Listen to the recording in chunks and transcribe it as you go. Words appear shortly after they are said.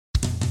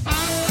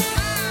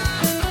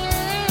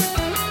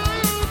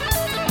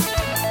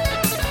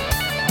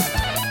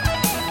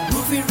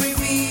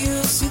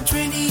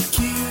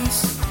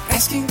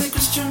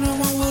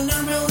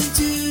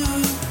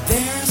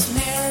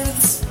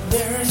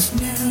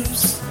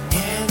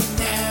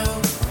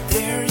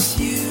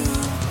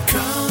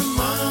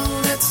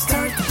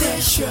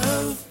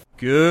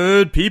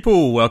Good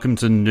people, welcome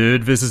to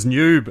Nerd vs.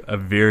 Noob, a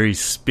very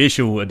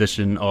special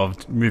edition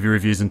of Movie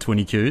Reviews in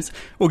 20 Qs.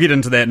 We'll get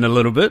into that in a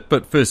little bit,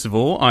 but first of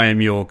all, I am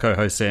your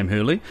co-host Sam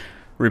Hurley,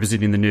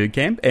 representing the Nerd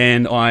Camp,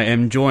 and I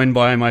am joined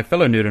by my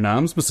fellow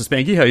Nerd-in-Arms, Mr.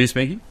 Spanky. How are you,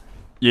 Spanky?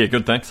 Yeah,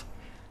 good, thanks.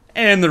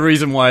 And the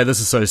reason why this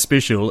is so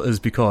special is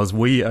because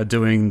we are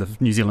doing the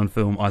New Zealand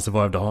film I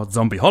Survived a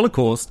Zombie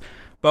Holocaust,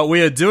 but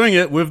we are doing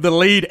it with the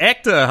lead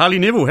actor, Harley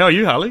Neville. How are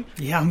you, Harley?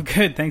 Yeah, I'm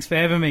good. Thanks for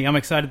having me. I'm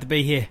excited to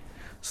be here.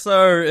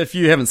 So, if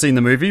you haven't seen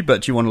the movie,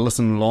 but you want to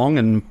listen along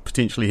and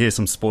potentially hear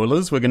some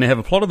spoilers, we're going to have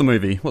a plot of the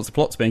movie. What's the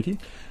plot, Spanky?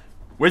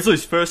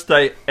 Wesley's first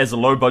day as a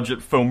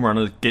low-budget film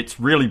runner gets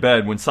really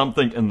bad when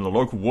something in the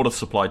local water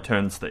supply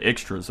turns the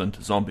extras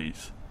into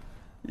zombies.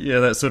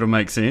 Yeah, that sort of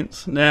makes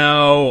sense.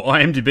 Now,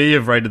 IMDb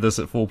have rated this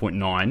at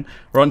 4.9.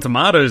 Rotten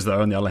Tomatoes,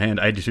 though, on the other hand,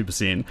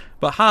 82%.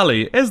 But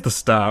Harley, as the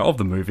star of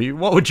the movie,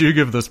 what would you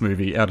give this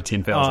movie out of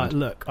 10,000?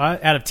 Look,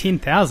 out of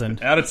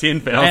 10,000. Out of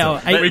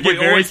 10,000. We get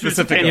very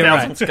specific.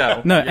 10,000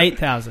 scale. No,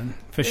 8,000,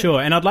 for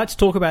sure. And I'd like to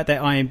talk about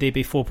that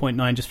IMDb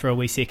 4.9 just for a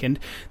wee second.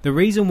 The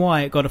reason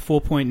why it got a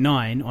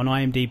 4.9 on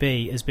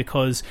IMDb is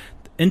because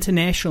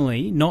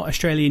internationally, not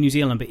Australia and New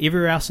Zealand, but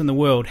everywhere else in the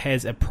world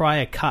has a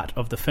prior cut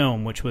of the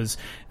film, which was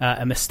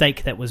a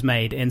mistake that was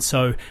made. And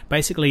so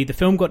basically the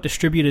film got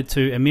distributed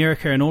to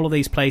America and all of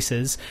these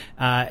places,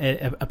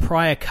 a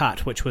prior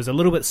cut, which was a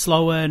little bit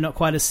slower, not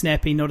quite as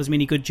snappy, not as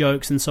many good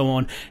jokes and so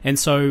on. And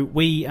so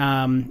we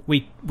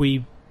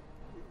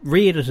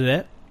re-edited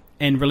it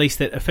and released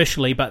it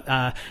officially,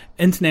 but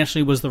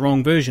internationally was the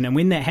wrong version. And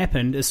when that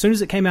happened, as soon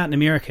as it came out in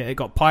America, it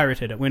got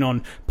pirated. It went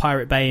on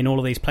Pirate Bay and all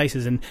of these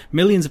places, and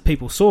millions of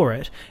people saw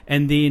it.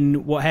 And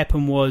then what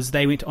happened was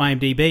they went to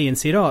IMDb and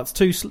said, oh, it's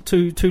too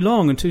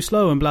long and too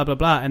slow and blah, blah,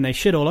 blah, and they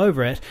shit all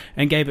over it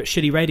and gave it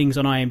shitty ratings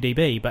on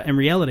IMDb. But in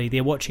reality,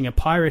 they're watching a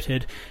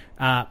pirated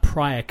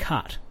prior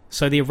cut.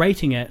 So they're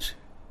rating it,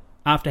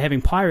 after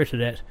having pirated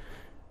it,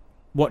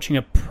 watching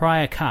a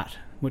prior cut,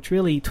 which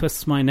really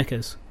twists my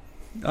knickers.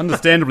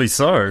 Understandably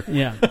so.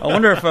 Yeah. I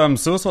wonder if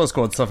Suicide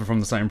Squad suffered from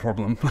the same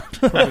problem.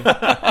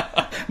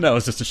 No,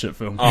 it's just a shit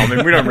film. Oh, I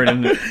mean, we don't read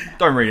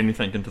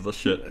anything into this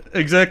shit.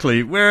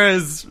 Exactly.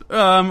 Whereas,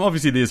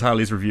 obviously there's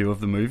Harley's review of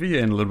the movie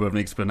and a little bit of an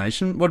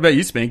explanation. What about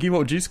you, Spanky? What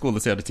would you score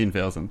this out of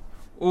 10,000?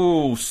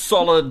 Ooh,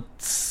 solid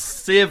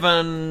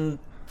 7.6.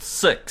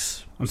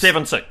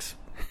 7.6.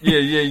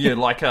 Yeah,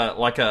 like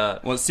a...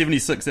 What,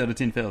 76 out of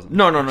 10,000?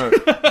 No.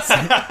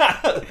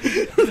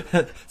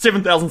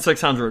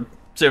 7,600.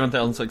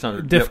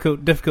 7,600.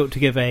 Difficult to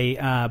give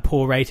a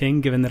poor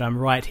rating, given that I'm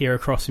right here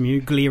across from you,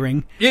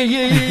 glaring.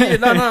 Yeah.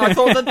 No, I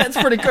thought that's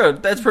pretty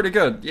good. That's pretty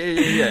good.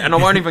 Yeah. And I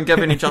won't even give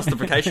any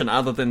justification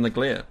other than the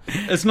glare.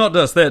 It's not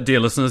just that, dear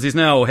listeners. He's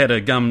now had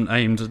a gun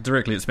aimed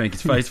directly at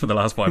Spanky's face for the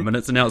last 5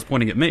 minutes, and now it's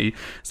pointing at me.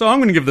 So I'm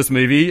going to give this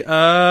movie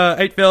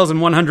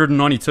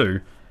 8,192.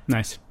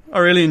 Nice. I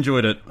really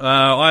enjoyed it.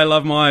 I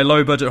love my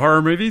low-budget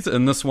horror movies,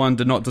 and this one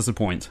did not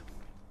disappoint.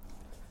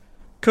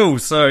 Cool,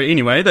 so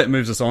anyway, that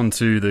moves us on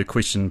to the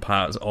question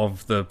part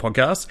of the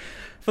podcast.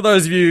 For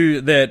those of you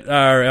that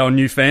are our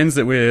new fans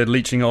that we're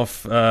leeching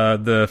off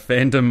the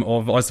fandom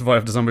of I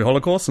Survived a Zombie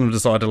Holocaust and have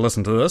decided to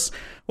listen to this,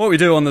 what we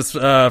do on this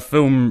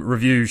film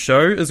review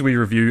show is we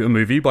review a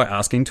movie by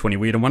asking 20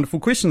 weird and wonderful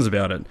questions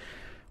about it.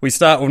 We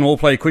start with an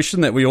all-play question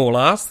that we all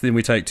ask, then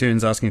we take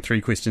turns asking 3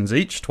 questions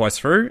each, twice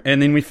through,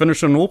 and then we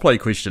finish on an all-play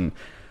question.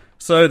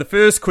 So the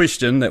first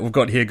question that we've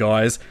got here,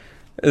 guys,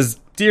 is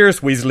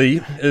Dearest Wesley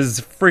is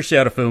fresh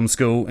out of film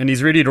school and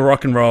he's ready to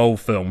rock and roll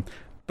film,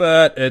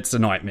 but it's a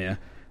nightmare.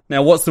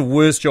 Now, what's the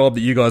worst job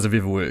that you guys have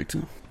ever worked?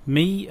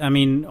 Me? I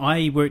mean,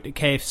 I worked at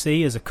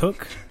KFC as a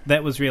cook.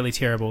 That was really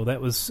terrible.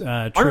 That was true.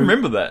 I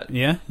remember that.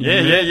 Yeah?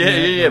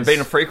 Yeah.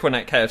 Being a frequent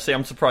at KFC,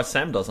 I'm surprised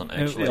Sam doesn't,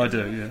 actually. I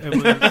do,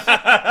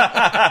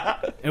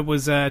 yeah. It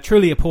was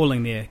truly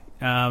appalling there.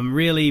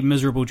 Really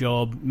miserable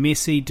job.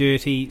 Messy,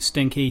 dirty,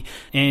 stinky,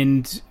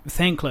 and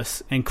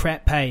thankless, and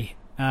crap pay.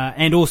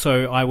 And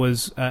also, I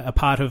was a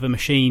part of a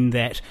machine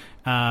that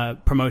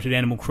promoted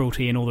animal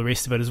cruelty and all the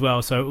rest of it as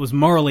well. So it was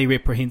morally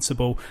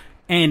reprehensible,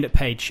 and it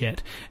paid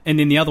shit. And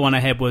then the other one I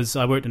had was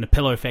I worked in a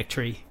pillow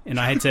factory, and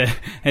I had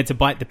to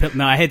bite the pillow.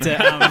 No, I had to.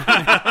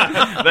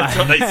 That's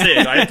what they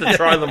said. I had to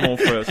try them all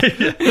first.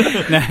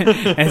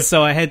 And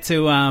so I had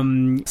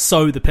to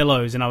sew the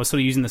pillows, and I was sort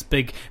of using this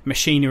big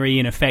machinery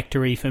in a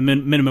factory for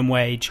minimum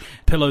wage,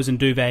 pillows and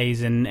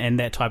duvets and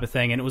that type of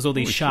thing. And it was all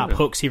these sharp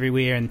hooks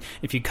everywhere. And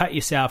if you cut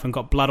yourself and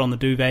got blood on the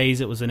duvets,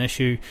 it was an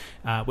issue,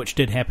 which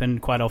did happen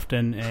quite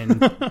often.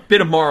 And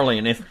better morally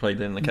and ethically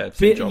than the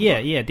KFC job.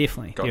 Yeah,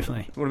 definitely.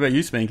 What about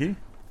you, Spanky?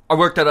 I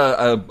worked at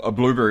a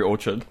blueberry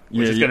orchard.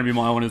 Which is going to be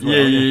my one as well.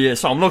 Yeah.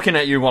 So I'm looking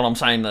at you while I'm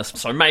saying this.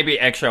 So maybe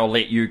actually I'll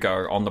let you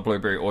go on the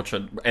blueberry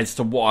orchard as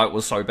to why it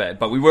was so bad.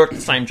 But we worked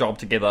the same job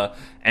together,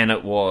 and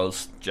it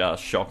was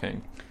just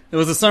shocking. It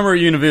was a summer at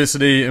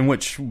university in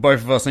which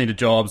both of us needed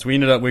jobs. We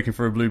ended up working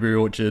for a blueberry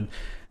orchard.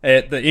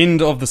 At the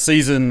end of the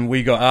season,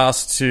 we got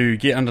asked to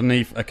get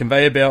underneath a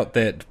conveyor belt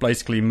that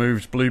basically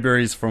moved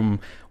blueberries from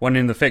one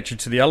end of the factory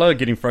to the other,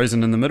 getting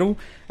frozen in the middle.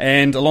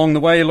 And along the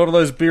way, a lot of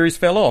those berries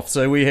fell off.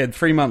 So we had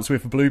 3 months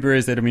worth of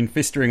blueberries that had been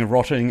festering and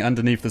rotting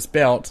underneath this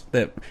belt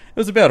that it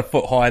was about a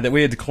foot high that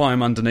we had to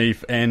climb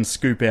underneath and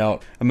scoop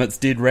out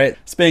amidst dead rat.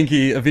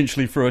 Spanky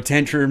eventually threw a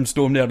tantrum,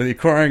 stormed out of there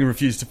crying and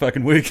refused to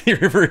fucking work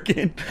there ever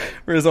again.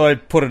 Whereas I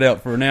put it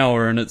out for an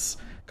hour, and it's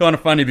kind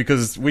of funny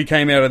because we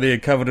came out of there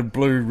covered in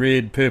blue,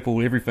 red,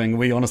 purple, everything.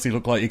 We honestly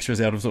look like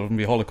extras out of sort of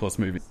a Holocaust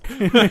movie.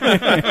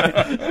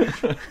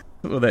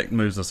 Well, that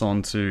moves us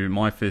on to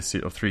my first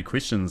set of 3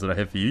 questions that I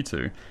have for you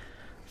two.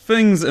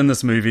 Things in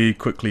this movie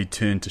quickly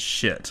turn to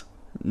shit.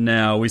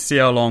 Now, we see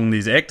how long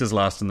these actors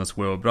last in this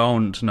world, but I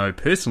want to know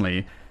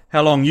personally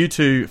how long you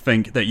two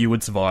think that you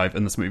would survive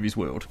in this movie's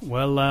world.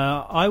 Well,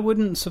 I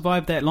wouldn't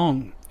survive that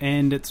long,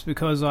 and it's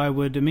because I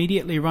would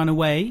immediately run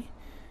away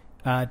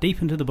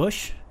deep into the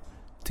bush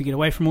to get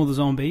away from all the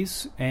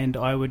zombies, and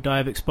I would die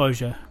of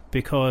exposure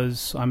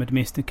because I'm a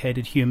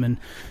domesticated human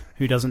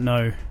who doesn't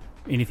know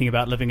anything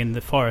about living in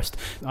the forest.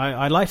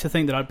 I like to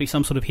think that I'd be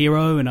some sort of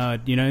hero and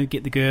I'd,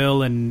 get the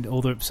girl and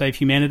all the save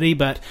humanity,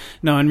 but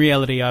no, in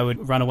reality I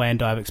would run away and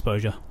die of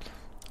exposure.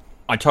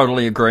 I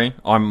totally agree.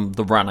 I'm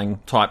the running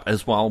type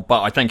as well,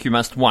 but I think you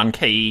missed one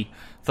key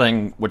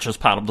thing, which is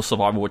part of the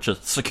survival, which is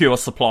secure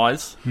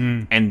supplies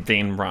and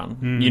then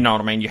run. You know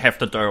what I mean? You have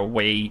to do a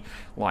wee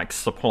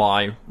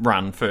supply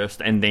run first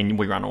and then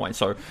we run away.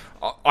 So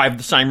I have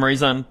the same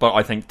reason, but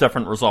I think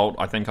different result.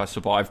 I think I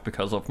survived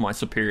because of my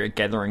superior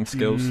gathering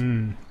skills.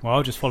 Well,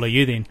 I'll just follow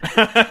you then.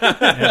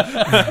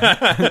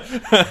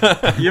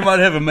 You might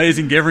have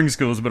amazing gathering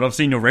skills, but I've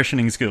seen your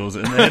rationing skills.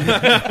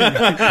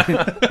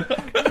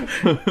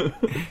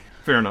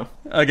 Fair enough.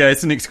 Okay,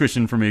 it's the next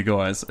question from me,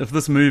 guys. If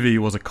this movie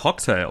was a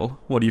cocktail,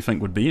 what do you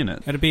think would be in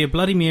it? It'd be a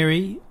Bloody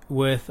Mary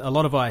with a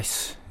lot of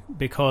ice,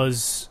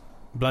 because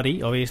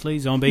bloody, obviously,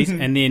 zombies,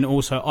 and then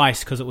also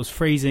ice, because it was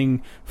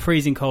freezing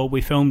cold.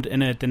 We filmed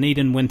in a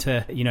Dunedin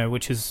winter,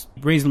 which is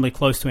reasonably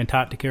close to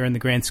Antarctica in the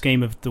grand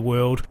scheme of the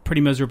world.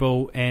 Pretty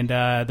miserable, and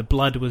the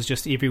blood was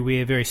just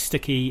everywhere, very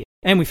sticky.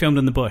 And we filmed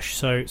in the bush,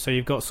 so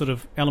you've got sort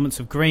of elements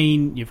of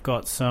green, you've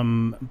got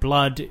some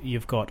blood,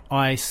 you've got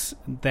ice.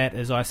 That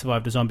is I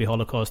Survived a Zombie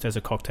Holocaust as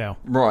a cocktail.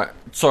 Right,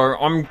 so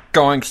I'm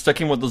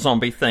sticking with the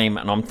zombie theme,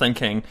 and I'm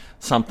thinking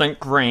something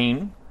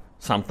green,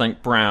 something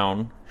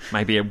brown,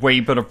 maybe a wee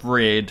bit of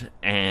red,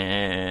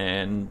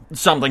 and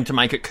something to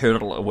make it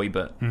curdle a wee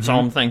bit. So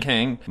I'm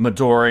thinking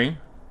Midori,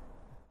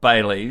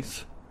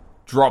 Bailey's,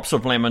 drops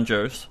of lemon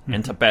juice,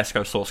 and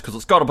Tabasco sauce, because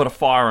it's got a bit of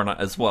fire in it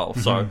as well,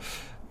 so...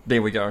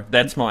 There we go.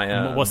 That's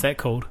my... What's that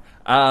called?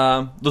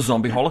 The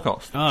Zombie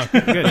Holocaust. Oh,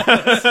 good.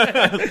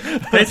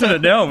 That's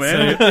it now,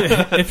 man.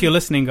 So, if you're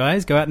listening,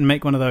 guys, go out and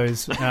make one of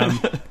those.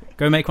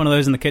 Go make one of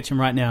those in the kitchen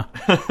right now.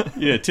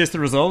 Yeah, test the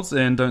results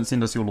and don't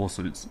send us your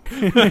lawsuits.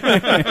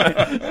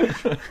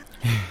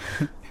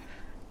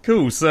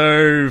 Cool,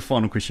 so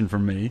final question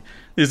from me.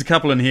 There's a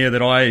couple in here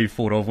that I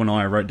thought of when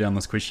I wrote down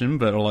this question,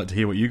 but I'd like to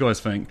hear what you guys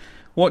think.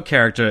 What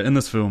character in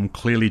this film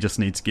clearly just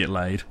needs to get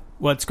laid?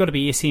 Well, it's got to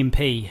be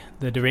SMP,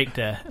 the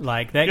director.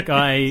 That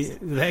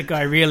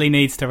guy really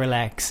needs to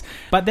relax.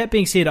 But that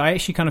being said, I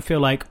actually kind of feel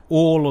like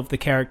all of the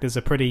characters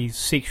are pretty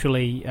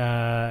sexually,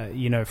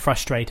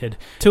 frustrated.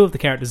 2 of the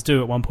characters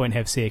do at one point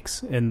have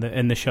sex in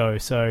the show,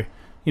 so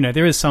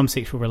there is some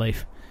sexual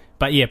relief.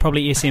 But yeah,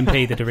 probably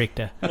SMP, the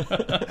director.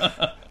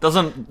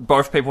 Doesn't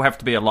both people have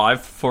to be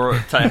alive for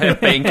it to have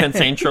been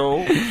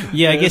consensual?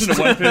 Yeah, I guess. Isn't it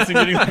one person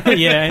getting...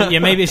 yeah,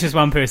 maybe it's just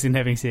one person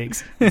having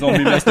sex.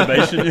 Zombie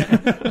masturbation.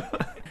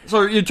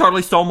 So you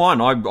totally stole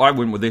mine. I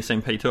went with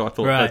SMP too. I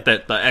thought right.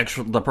 that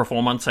the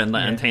performance and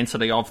the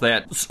intensity of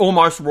that, it's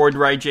almost roid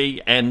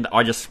ragey, and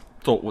I just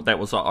thought that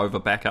was an over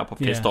backup of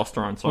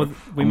testosterone. So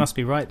we must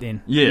be right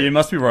then. Yeah, you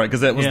must be right,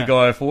 because that was the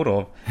guy I thought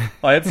of.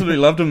 I absolutely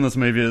loved him in this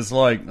movie. It's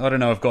like, I don't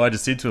know if Guy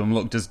just said to him,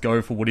 look, just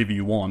go for whatever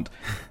you want.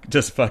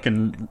 Just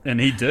fucking... And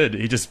he did.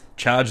 He just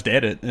charged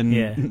at it and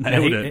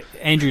nailed it.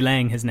 Andrew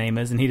Lang, his name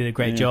is, and he did a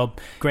great job.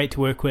 Great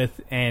to work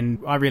with, and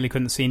I really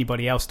couldn't see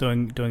anybody else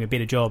doing a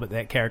better job at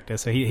that character,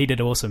 so he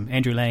did awesome.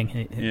 Andrew Lang,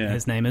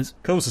 his name is.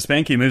 Cool, so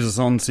Spanky moves us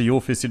on to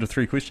your first set of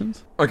 3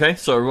 questions. Okay,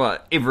 so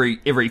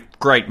every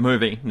great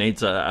movie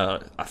needs a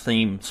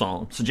theme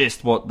song.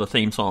 Suggest what the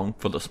theme song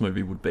for this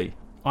movie would be.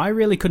 I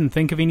really couldn't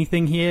think of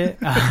anything here.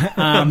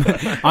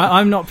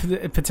 I'm not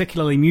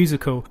particularly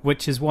musical,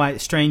 which is why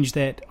it's strange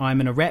that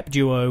I'm in a rap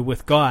duo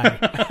with Guy,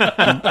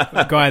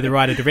 Guy, the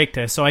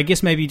writer-director. So I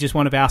guess maybe just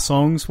one of our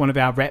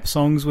rap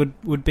songs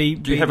would be...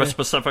 Do you have a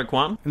specific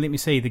one? Let me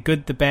see. The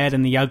Good, the Bad,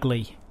 and the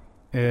Ugly.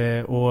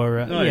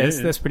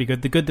 That's pretty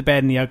good. The Good, the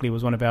Bad, and the Ugly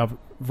was one of our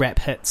rap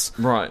hits.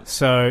 Right.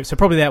 So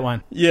probably that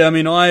one. Yeah, I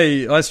mean,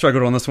 I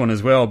struggled on this one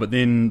as well, but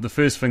then the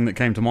first thing that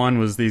came to mind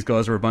was these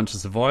guys are a bunch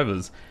of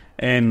survivors.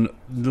 and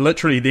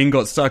literally then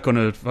got stuck on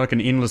a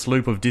fucking endless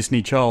loop of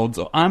Destiny Child's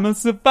I'm a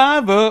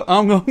survivor,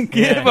 I'm gonna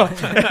give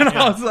up. And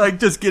I was like,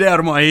 just get out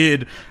of my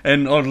head.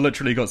 And I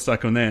literally got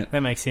stuck on that. That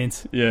makes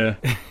sense. Yeah.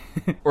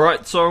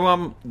 Right,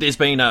 so there's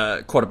been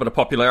quite a bit of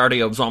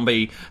popularity of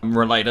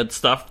zombie-related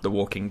stuff, The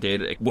Walking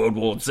Dead, World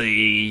War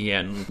Z,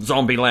 and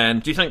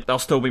Zombieland. Do you think they'll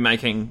still be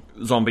making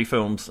zombie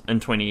films in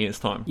 20 years'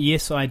 time?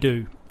 Yes, I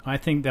do. I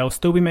think they'll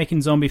still be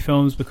making zombie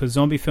films because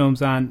zombie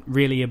films aren't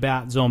really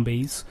about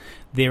zombies.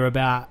 They're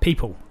about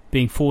people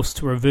being forced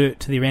to revert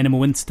to their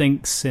animal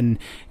instincts and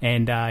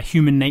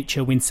human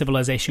nature when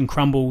civilization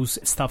crumbles.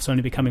 Stuff's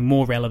only becoming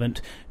more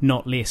relevant,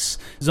 not less.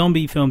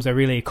 Zombie films are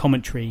really a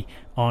commentary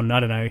on,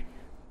 I don't know,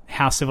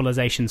 how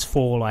civilizations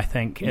fall, I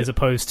think, as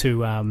opposed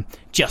to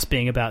just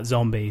being about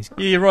zombies.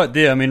 Yeah, you're right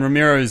there. I mean,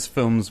 Romero's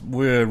films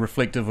were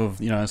reflective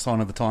of, a sign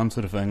of the time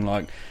sort of thing,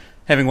 like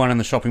having one in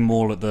the shopping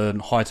mall at the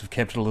height of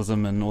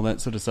capitalism and all that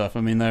sort of stuff.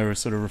 I mean, they were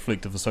sort of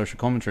reflective of social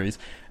commentaries.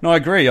 And I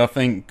agree. I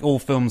think all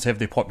films have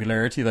their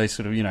popularity. They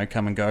sort of,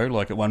 come and go.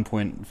 Like at one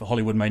point,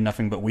 Hollywood made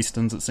nothing but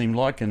westerns, it seemed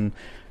like, and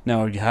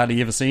now you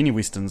hardly ever see any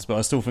westerns. But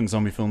I still think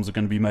zombie films are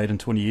going to be made in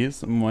 20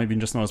 years, maybe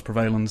just not as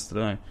prevalent as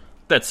today.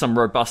 That's some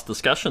robust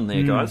discussion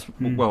there, guys.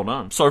 Well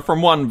done. So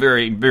from one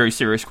very, very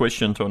serious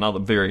question to another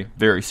very,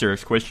 very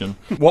serious question,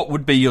 what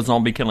would be your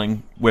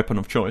zombie-killing weapon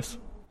of choice?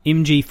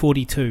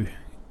 MG42.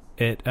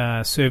 It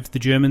served the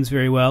Germans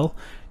very well,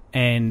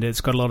 and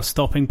it's got a lot of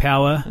stopping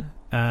power,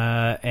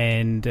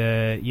 and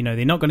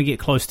they're not going to get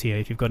close to you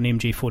if you've got an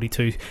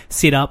MG42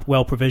 set up,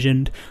 well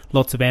provisioned,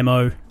 lots of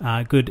ammo,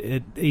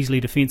 good, easily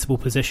defensible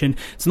position.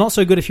 It's not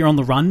so good if you're on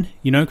the run,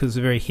 because it's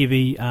a very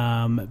heavy,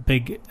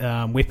 big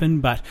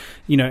weapon. But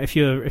if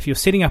you're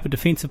setting up a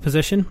defensive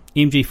position,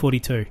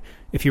 MG42.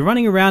 If you're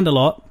running around a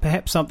lot,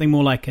 perhaps something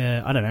more like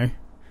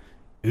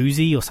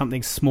Uzi or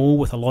something small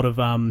with a lot of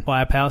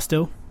firepower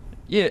still.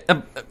 Yeah,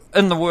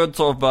 in the words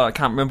of, I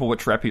can't remember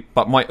which rapper,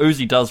 but my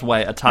Uzi does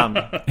weigh a ton.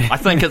 I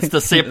think it's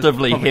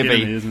deceptively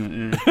heavy.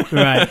 Isn't it? Yeah.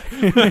 Right.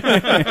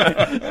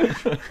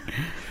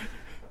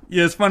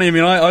 Yeah, it's funny. I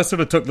mean, I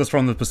sort of took this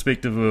from the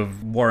perspective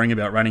of worrying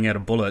about running out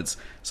of bullets.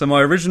 So my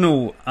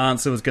original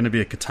answer was going to be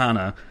a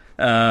katana,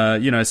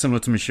 similar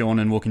to Michonne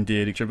and Walking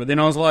Dead, etc. But then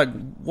I was like,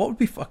 what would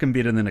be fucking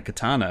better than a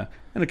katana?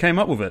 And I came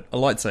up with it, a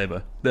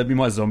lightsaber. That'd be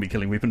my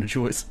zombie-killing weapon of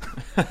choice.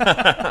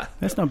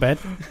 That's not bad.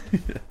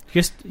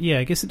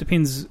 I guess it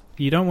depends.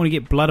 You don't want to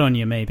get blood on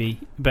you, maybe.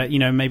 But,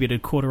 maybe to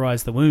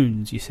cauterize the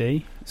wounds, you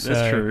see.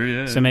 That's true,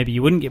 yeah. So maybe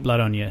you wouldn't get blood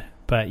on you.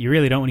 But you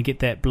really don't want to get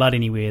that blood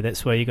anywhere.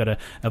 That's why you got to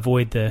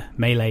avoid the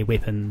melee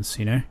weapons,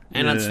 And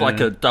it's like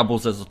it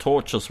doubles as a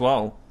torch as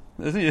well.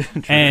 Yeah,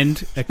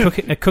 and a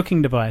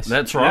cooking device.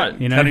 That's right.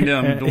 Cutting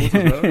down doors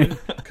as well. Yeah.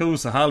 Cool.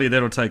 So Harley,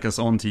 that'll take us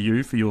on to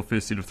you for your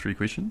first set of 3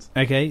 questions.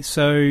 Okay,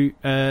 so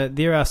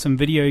there are some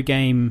video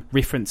game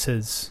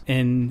references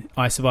in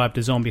I Survived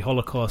a Zombie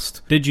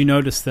Holocaust. Did you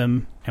notice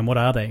them, and what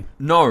are they?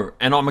 No,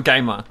 and I'm a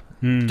gamer.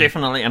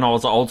 Definitely, and I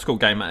was an old school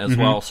gamer as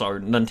well, so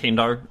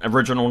Nintendo,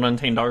 original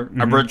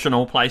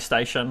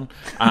PlayStation,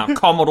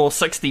 Commodore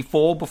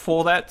 64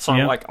 before that, so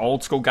I'm like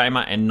old school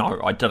gamer, and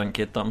no, I didn't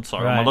get them, so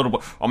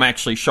I'm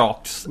actually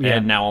shocked,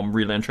 and now I'm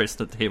really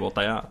interested to hear what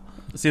they are.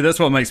 See,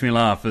 that's what makes me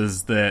laugh,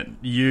 is that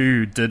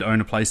you did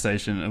own a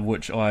PlayStation, of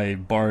which I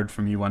borrowed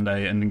from you one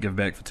day and didn't give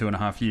back for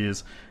 2.5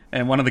 years.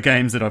 And one of the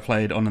games that I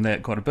played on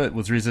that quite a bit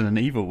was Resident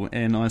Evil,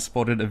 and I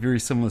spotted a very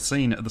similar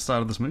scene at the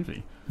start of this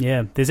movie.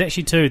 Yeah, there's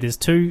actually two. There's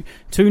two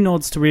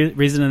nods to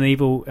Resident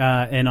Evil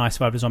in I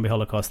Survived a Zombie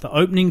Holocaust. The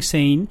opening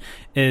scene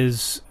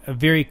is a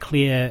very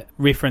clear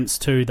reference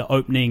to the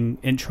opening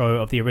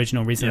intro of the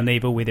original Resident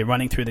Evil, where they're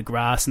running through the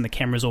grass and the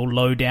camera's all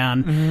low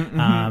down,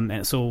 and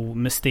it's all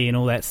misty and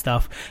all that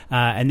stuff.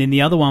 And then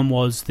the other one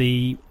was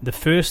the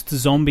first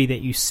zombie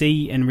that you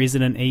see in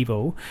Resident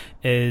Evil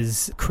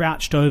is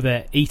crouched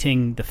over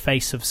eating the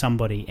face of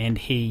somebody, and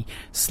he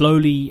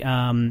slowly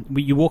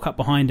you walk up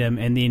behind him,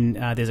 and then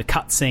there's a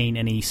cut scene,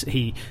 and he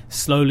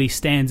slowly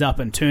stands up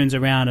and turns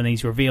around, and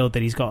he's revealed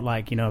that he's got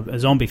a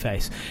zombie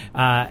face,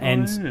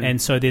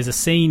 and so there's a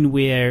scene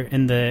where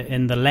in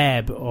the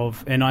lab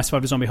in I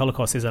Survived a Zombie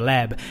Holocaust there's a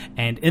lab,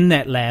 and in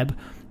that lab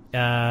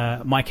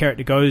my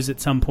character goes at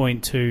some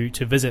point to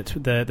visit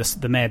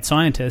the mad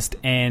scientist,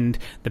 and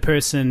the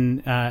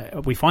person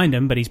we find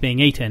him, but he's being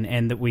eaten,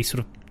 and that we sort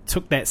of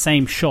took that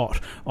same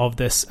shot of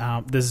this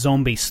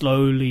zombie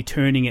slowly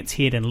turning its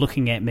head and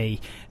looking at me,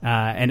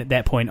 and at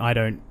that point I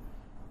don't.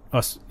 Oh,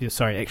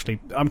 sorry,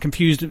 actually, I'm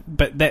confused,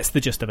 but that's the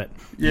gist of it.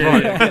 Yeah,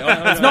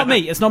 right. It's not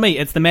me.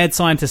 It's the mad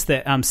scientist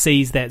that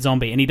sees that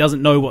zombie, and he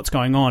doesn't know what's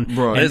going on.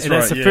 Right, and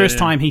that's the first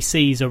time he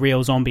sees a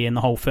real zombie in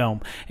the whole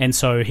film, and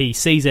so he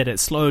sees it.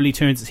 It slowly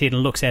turns its head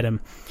and looks at him.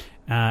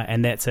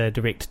 And that's a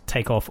direct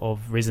takeoff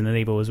of Resident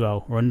Evil as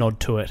well, or a nod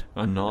to it.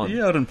 A nod.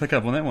 Yeah, I didn't pick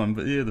up on that one,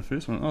 but yeah, the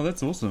first one. Oh,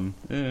 that's awesome.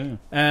 Yeah.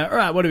 All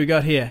right, what do we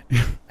got here?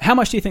 How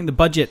much do you think the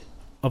budget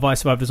of I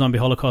Survived the Zombie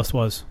Holocaust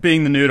was?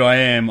 Being the nerd I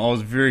am, I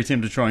was very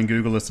tempted to try and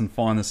Google this and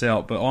find this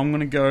out, but I'm going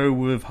to go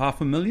with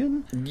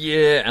 500,000.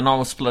 Yeah, and I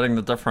was splitting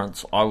the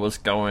difference. I was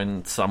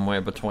going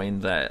somewhere between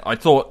that. I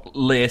thought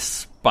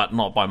less, but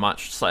not by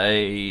much.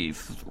 Say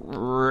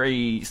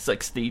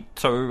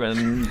 $362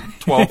 and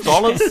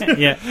 $12.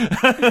 Yeah.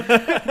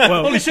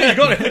 Well, Holy shit, you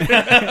got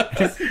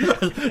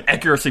it!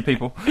 Accuracy,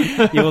 people.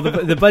 yeah, well,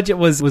 the budget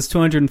was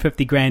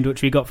 250 grand,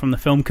 which we got from the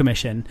Film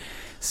Commission.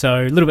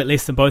 So a little bit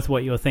less than both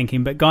what you were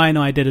thinking. But Guy and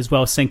I did as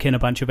well sink in a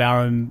bunch of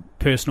our own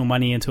personal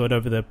money into it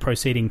over the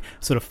preceding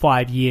sort of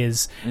 5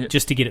 years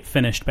just to get it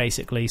finished,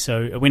 basically.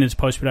 So it went into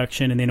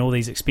post-production, and then all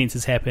these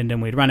expenses happened,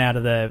 and we'd run out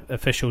of the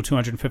official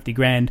 250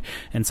 grand,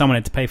 and someone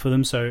had to pay for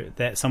them. So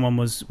that someone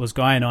was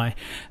Guy and I.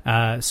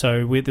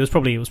 So it was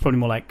probably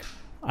more like,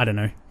 I don't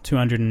know,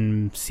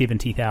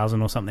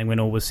 270,000 or something when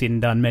all was said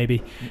and done,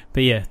 maybe.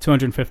 But yeah,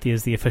 250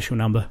 is the official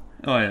number.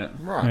 Oh, yeah.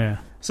 Right. Yeah.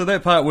 So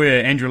that part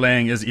where Andrew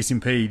Lang as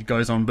SMP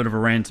goes on a bit of a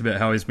rant about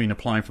how he's been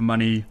applying for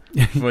money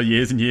for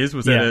years and years,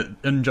 was that an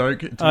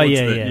in-joke? Oh,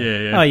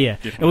 yeah. Oh, yeah.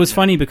 It was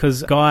funny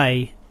because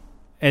Guy,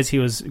 as he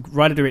was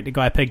writer-director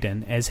Guy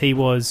Pigden, as he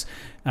was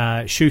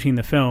shooting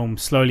the film,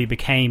 slowly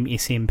became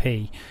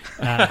SMP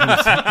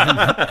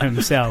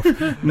himself.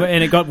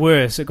 And it got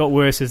worse. It got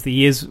worse as the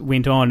years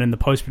went on, and the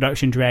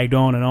post-production dragged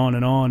on and on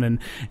and on,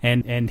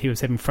 and he was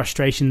having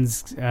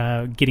frustrations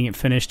getting it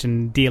finished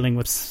and dealing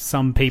with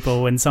some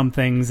people and some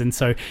things. And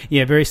so,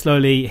 yeah, very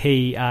slowly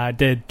he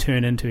did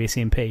turn into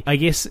SMP. I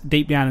guess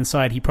deep down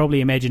inside, he probably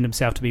imagined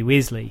himself to be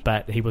Wesley,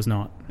 but he was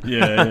not.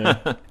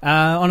 Yeah.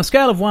 On a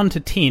scale of 1 to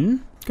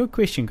 10... Good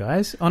question,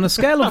 guys. On a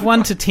scale of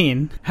 1 to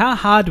 10, how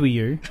hard were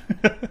you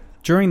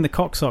during the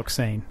cocksock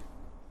scene?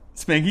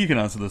 Spanky, you can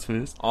answer this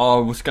first. I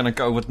was going to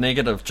go with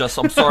negative.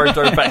 I'm sorry,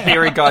 dude, but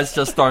hairy guys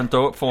just don't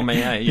do it for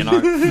me, eh? You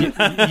know,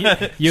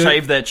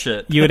 shave that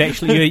shit. You had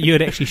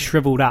actually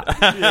shriveled up.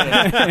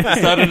 Yeah.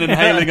 Started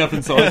inhaling up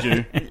inside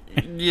you.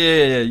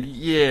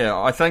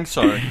 Yeah, I think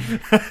so.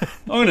 I'm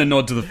going to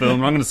nod to the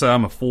film. I'm going to say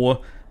I'm a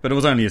 4, but it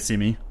was only a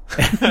semi.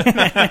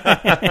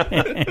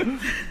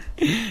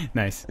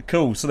 Nice.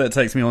 Cool. So that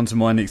takes me on to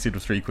my next set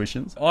of 3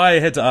 questions.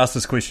 I had to ask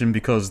this question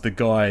because the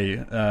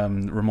guy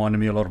reminded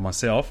me a lot of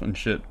myself, and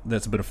shit,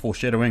 that's a bit of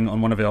foreshadowing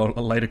on one of our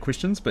later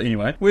questions. But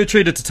anyway, we're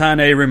treated to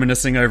Tane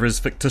reminiscing over his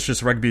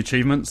fictitious rugby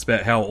achievements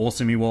about how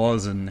awesome he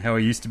was and how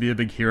he used to be a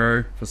big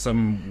hero for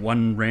some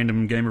one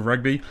random game of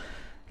rugby.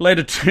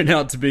 Later turned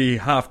out to be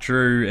half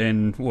true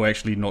and, well,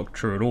 actually not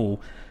true at all.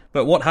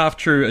 But what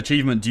half-true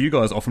achievement do you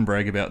guys often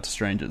brag about to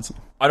strangers?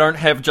 I don't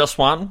have just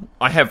one.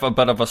 I have a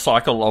bit of a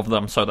cycle of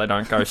them so they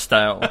don't go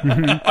stale.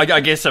 I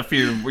guess if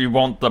you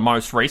want the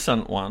most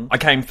recent one, I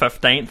came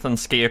 15th in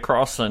ski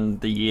across in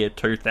the year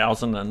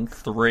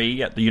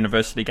 2003 at the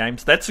University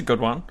Games. That's a good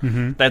one.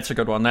 Mm-hmm. That's a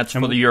good one. That's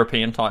for the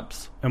European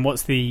types. And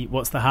what's the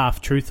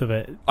half-truth of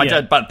it? I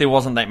did, but there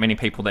wasn't that many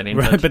people that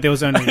entered. Right, but there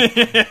was only... So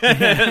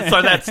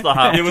that's the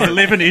half. There was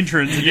 11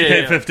 entrants and you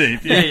came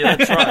 15th. Yeah,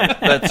 that's right.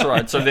 That's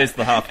right. So there's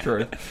the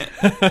half-truth.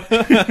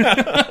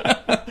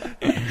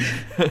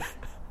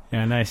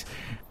 Yeah, nice.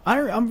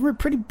 I'm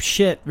pretty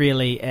shit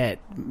really at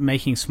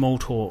making small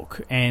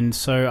talk, and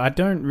so I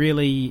don't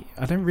really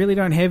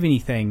don't have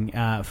anything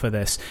for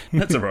this.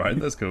 That's alright,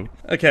 that's cool.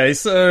 Okay,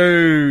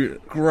 so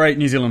great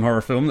New Zealand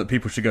horror film that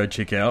people should go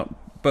check out.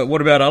 But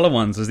what about other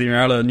ones? Is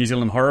there other New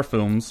Zealand horror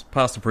films,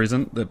 past or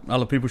present, that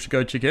other people should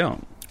go check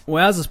out?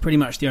 Well, ours is pretty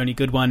much the only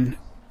good one.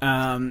 So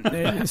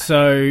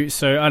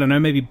I don't know,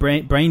 maybe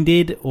Brain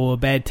Dead or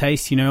Bad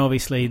Taste. You know,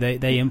 obviously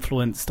they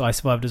influenced I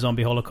Survived a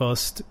Zombie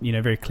Holocaust, you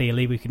know, very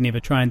clearly. We could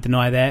never try and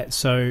deny that.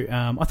 So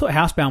I thought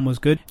Housebound was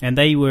good, and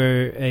they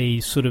were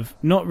a sort of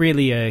not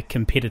really a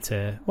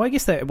competitor. Well, I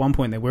guess that at one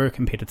point they were a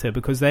competitor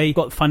because they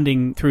got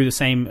funding through the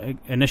same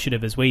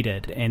initiative as we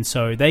did, and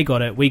so they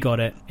got it, we got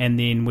it, and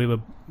then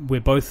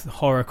we're both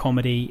horror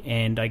comedy,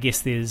 and I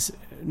guess there's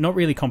not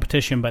really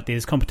competition, but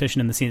there's competition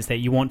in the sense that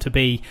you want to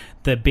be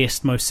the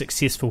best, most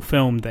successful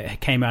film that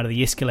came out of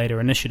the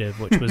Escalator Initiative,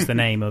 which was the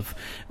name of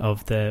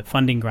the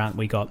funding grant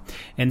we got.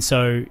 And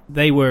so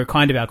they were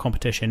kind of our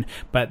competition,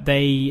 but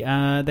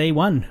they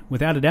won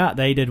without a doubt.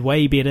 They did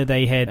way better.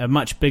 They had a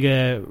much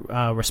bigger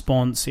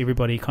response.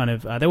 Everybody kind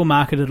of they were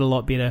marketed a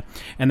lot better,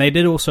 and they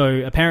did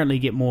also apparently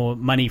get more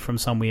money from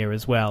somewhere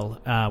as well,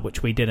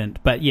 which we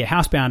didn't. But yeah,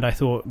 Housebound I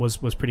thought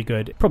was pretty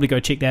good. Probably go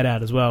check that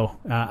out as well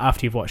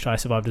after you've watched I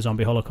Survived a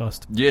Zombie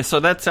Holocaust. Yeah, so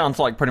that sounds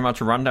like pretty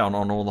much a rundown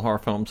on all the horror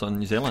films in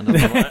New Zealand.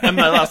 And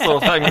that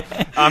sort of thing.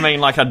 I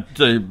mean, like, I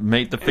do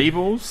Meet the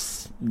Feebles.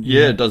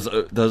 Yeah, does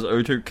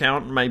Utu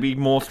count? Maybe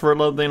more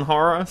thriller than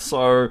horror?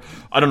 So,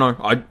 I don't know.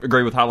 I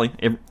agree with Harley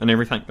and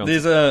everything.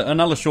 There's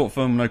another short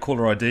film, No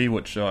Caller ID,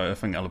 which I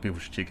think other people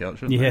should check out,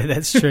 shouldn't they? Yeah,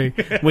 that's true.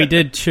 We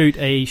did shoot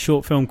a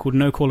short film called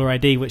No Caller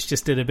ID, which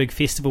just did a big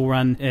festival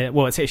run.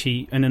 Well, it's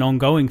actually in an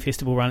ongoing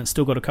festival run. It's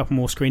still got a couple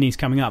more screenings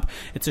coming up.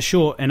 It's a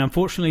short, and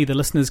unfortunately the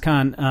listeners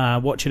can't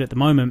watch it at the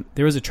moment.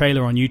 There is a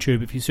trailer on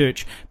YouTube. If you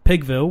search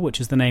Pigville, which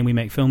is the name we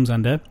make films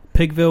under,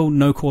 Pigville,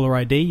 No Caller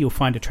ID. You'll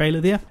find a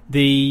trailer there.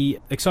 The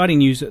exciting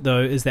news,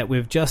 though, is that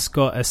we've just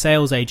got a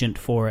sales agent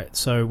for it.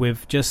 So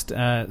we've just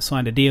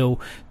signed a deal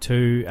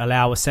to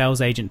allow a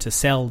sales agent to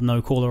sell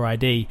No Caller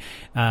ID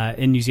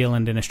in New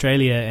Zealand and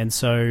Australia. And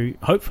so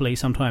hopefully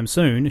sometime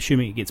soon,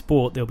 assuming it gets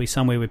bought, there'll be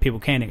somewhere where people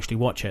can actually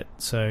watch it.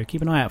 So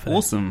keep an eye out for that.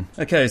 Awesome.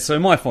 Okay, so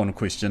my final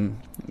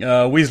question.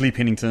 Wesley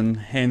Pennington,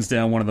 hands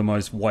down one of the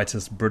most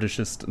whitest,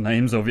 Britishest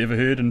names I've ever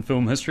heard in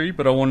film history.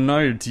 But I want to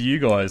know, to you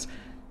guys,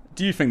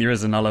 do you think there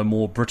is another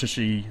more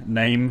Britishy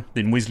name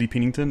than Wesley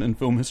Pennington in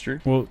film history?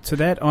 Well, to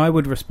that I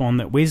would respond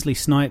that Wesley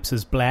Snipes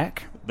is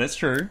black. That's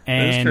true.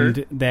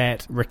 And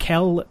that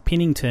Raquel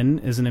Pennington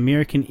is an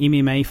American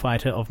MMA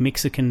fighter of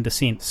Mexican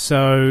descent.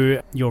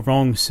 So you're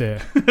wrong,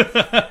 sir.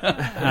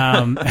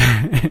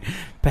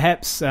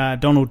 Perhaps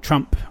Donald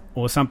Trump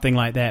or something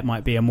like that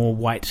might be a more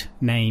white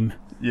name.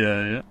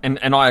 Yeah.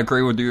 And I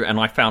agree with you, and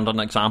I found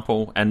an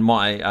example, and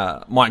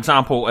my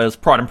example is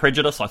Pride and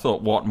Prejudice. I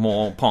thought, what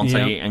more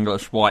Ponzi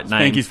English white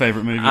name? Spanky's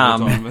favourite movie of all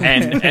time.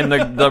 and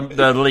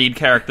the lead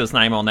character's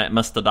name on that,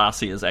 Mr.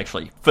 Darcy, is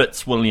actually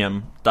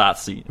Fitzwilliam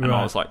Darcy, and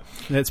I was like,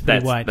 that's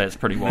pretty white. That's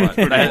pretty white.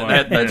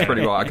 That's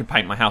pretty white. I could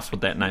paint my house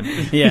with that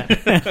name. Yeah.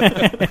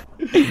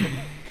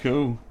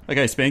 Cool.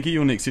 Okay, Spanky,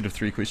 your next set of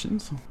 3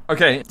 questions.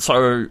 Okay,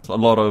 so a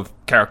lot of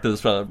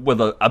characters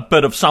with a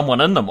bit of someone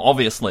in them,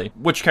 obviously.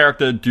 Which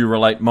character do you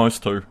relate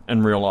most to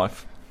in real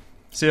life?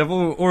 See, I've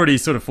already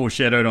sort of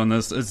foreshadowed on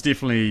this. It's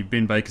definitely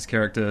Ben Baker's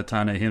character,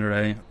 Tane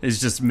Henare. It's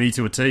just me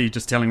to a T,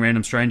 just telling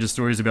random strangers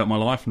stories about my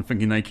life and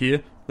thinking they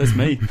care. That's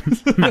me.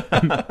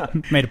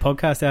 Made a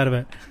podcast out of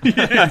it.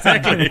 Yeah,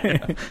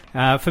 exactly.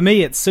 For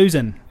me, it's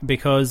Susan,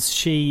 because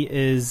she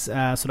is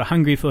sort of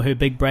hungry for her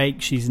big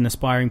break. She's an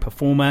aspiring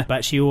performer,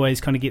 but she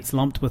always kind of gets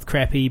lumped with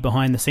crappy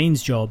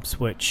behind-the-scenes jobs,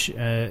 which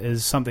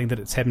is something that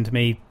it's happened to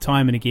me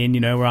time and again,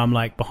 where I'm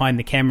like behind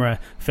the camera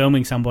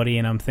filming somebody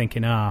and I'm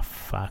thinking,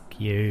 fuck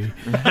you.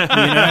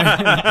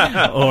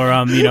 Or,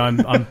 I'm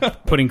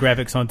putting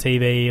graphics on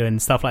TV and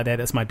stuff like that.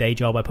 That's my day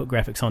job. I put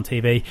graphics on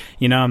TV.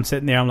 I'm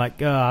sitting there, I'm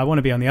like, I want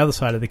to be on the other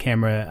side of the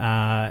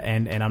camera,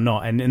 and I'm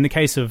not. And in the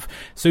case of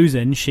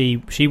Susan,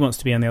 she wants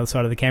to be on the other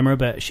side of the camera,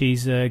 but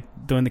she's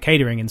doing the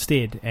catering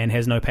instead and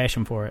has no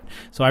passion for it.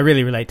 So I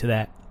really relate to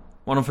that.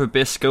 One of her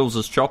best skills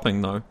is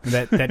chopping, though.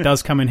 That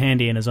does come in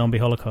handy in a zombie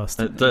holocaust.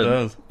 It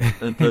did.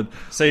 It did.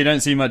 So you don't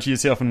see much of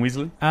yourself in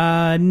Wesley?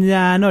 Nah,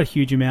 not a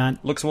huge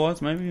amount.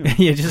 Looks-wise, maybe?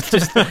 Yeah,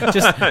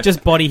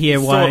 just body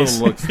hair wise.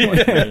 Sort of looks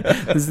like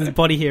me. The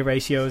body hair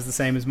ratio is the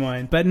same as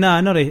mine. But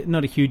no, not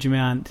a huge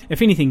amount.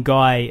 If anything,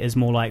 Guy is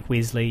more like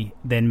Wesley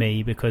than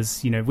me,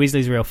 because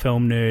Wesley's a real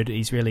film nerd.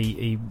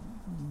 He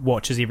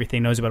watches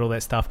everything, knows about all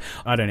that stuff.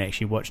 I don't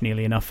actually watch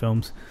nearly enough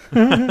films.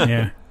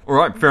 Yeah. All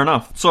right, fair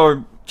enough.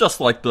 So, just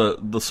like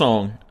the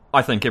song,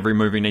 I think every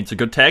movie needs a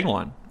good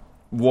tagline.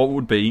 What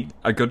would be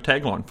a good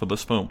tagline for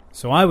this film?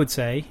 So I would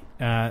say,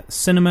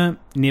 cinema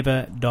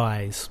never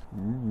dies.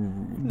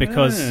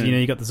 Because,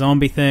 you got the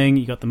zombie thing,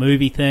 you got the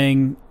movie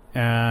thing,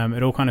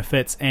 it all kind of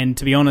fits. And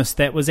to be honest,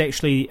 that was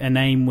actually a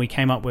name we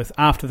came up with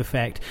after the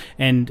fact.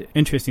 And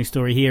interesting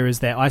story here is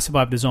that I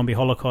Survived the Zombie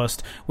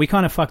Holocaust, we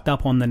kind of fucked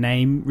up on the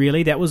name,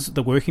 really. That was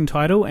the working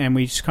title, and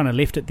we just kind of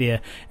left it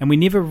there. And we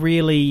never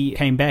really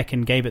came back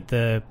and gave it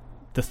the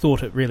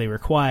thought it really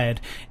required.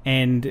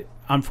 And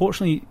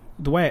unfortunately,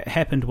 the way it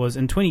happened was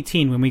in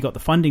 2010, when we got the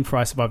funding for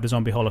I Survived the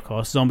Zombie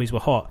Holocaust, zombies were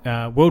hot.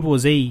 World War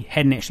Z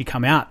hadn't actually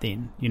come out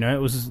then.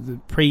 It was the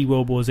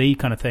pre-World War Z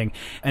kind of thing.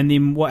 And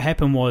then what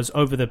happened was,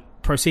 over the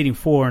preceding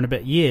 4 and a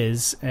bit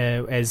years,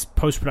 as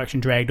post-production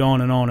dragged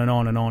on and on and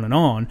on and on and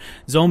on,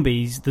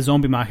 the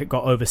zombie market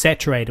got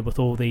oversaturated with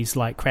all these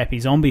like crappy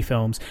zombie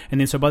films. And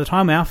then so by the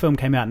time our film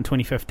came out in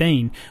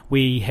 2015,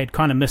 we had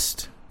kind of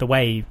missed the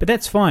wave. But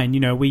that's fine.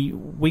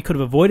 We could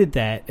have avoided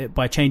that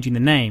by changing the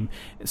name.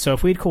 So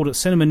if we'd called it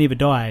Cinema Never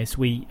Dies,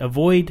 we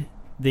avoid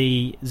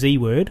the Z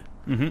word,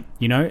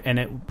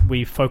 and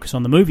we focus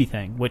on the movie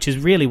thing, which is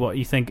really what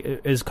you think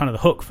is kind of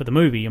the hook for the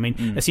movie. I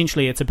mean,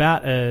 essentially it's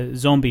about a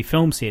zombie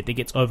film set that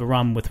gets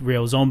overrun with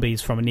real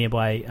zombies from a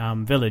nearby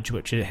village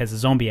which has a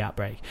zombie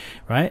outbreak,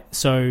 right?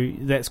 So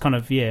that's kind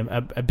of,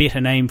 a better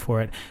name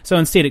for it. So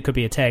instead it could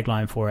be a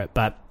tagline for it,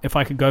 but if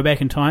I could go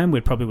back in time, we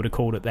probably would have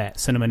called it that,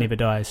 Cinema Never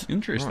Dies.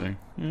 Interesting.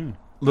 Right.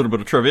 A little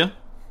bit of trivia.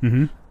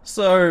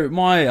 So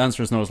my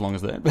answer is not as long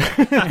as that.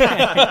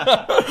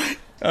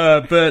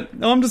 But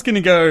I'm just going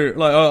to go,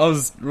 like, I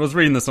was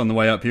reading this on the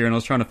way up here, and I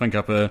was trying to think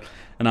up an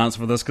answer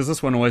for this, because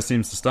this one always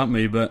seems to stump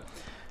me, but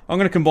I'm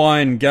going to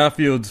combine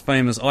Garfield's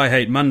famous I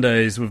Hate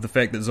Mondays with the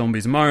fact that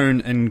zombies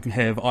moan, and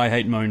have I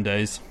Hate Moan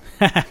Days.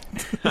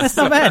 That's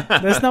not bad.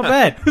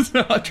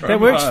 That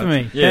works for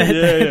me. Yeah,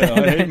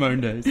 I hate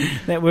moan days.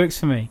 That works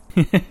for me.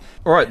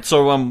 All right,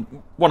 so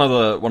one of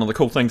the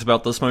cool things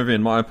about this movie,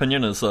 in my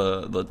opinion, is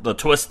the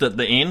twist at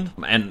the end,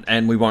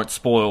 and we won't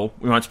spoil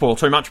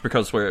too much,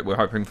 because we're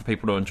hoping for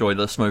people to enjoy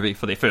this movie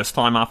for their first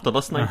time after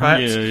listening,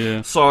 perhaps.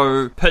 Yeah.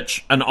 So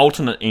pitch an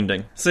alternate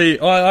ending. See,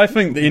 I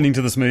think the ending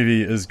to this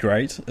movie is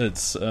great.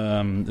 It's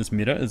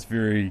meta. It's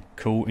very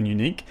cool and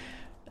unique.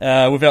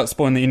 Without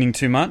spoiling the ending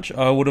too much,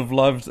 I would have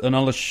loved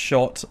another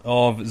shot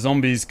of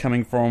zombies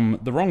coming from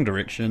the wrong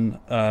direction,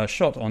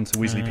 shot onto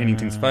Wesley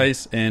Pennington's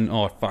face, and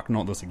oh fuck,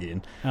 not this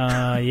again.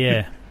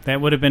 Yeah. That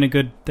would have been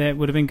good.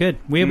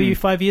 Where were you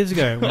 5 years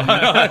ago?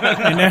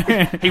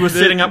 He was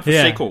setting up for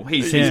sequel.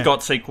 He's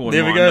got sequel in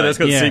mind. There we go. That's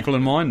got sequel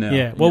in mind now.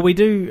 Yeah. Well, we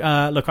do...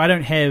 look, I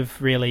don't have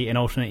really an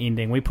alternate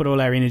ending. We put all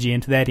our energy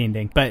into that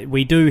ending. But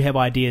we do have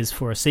ideas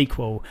for a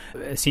sequel,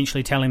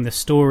 essentially telling the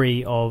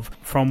story of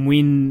from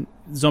when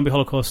Zombie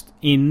Holocaust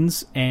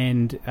ends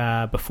and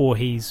before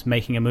he's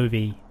making a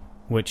movie,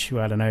 which,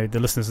 I don't know, the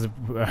listeners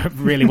are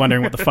really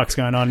wondering what the fuck's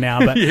going on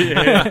now.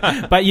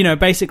 But, but you know,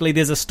 basically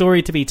there's a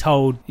story to be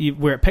told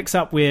where it picks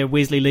up where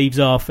Wesley leaves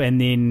off, and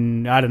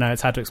then, I don't know,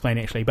 it's hard to explain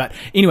actually. But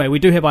anyway, we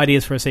do have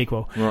ideas for a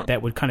sequel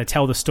that would kind of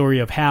tell the story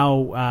of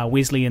how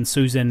Wesley and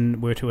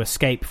Susan were to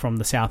escape from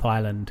the South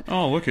Island.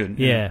 Oh, wicked.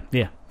 Yeah.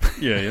 Yeah.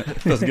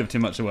 Doesn't give too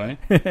much away.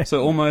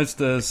 So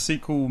almost a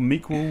sequel,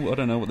 mequel, I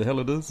don't know what the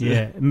hell it is.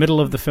 Yeah, middle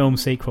of the film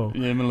sequel.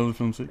 Yeah, middle of the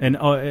film sequel.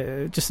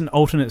 And just an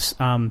alternate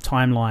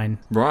timeline.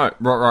 Right.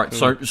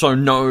 Cool. So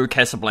no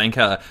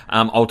Casablanca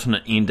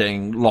alternate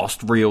ending,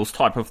 lost reels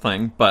type of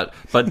thing, but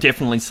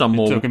definitely some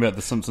more. Talking about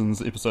the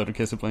Simpsons episode of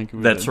Casablanca.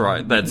 That's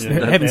right. That's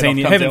haven't seen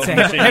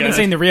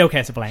the real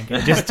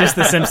Casablanca. Just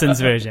the Simpsons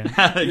version.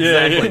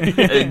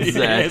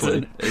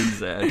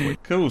 Exactly.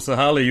 Cool. So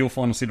Harley, your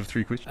final set of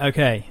 3 questions.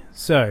 Okay.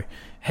 So,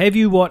 have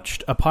you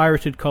watched a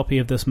pirated copy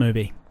of this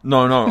movie?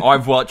 No,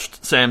 I've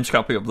watched Sam's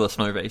copy of this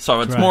movie. So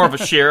it's more of a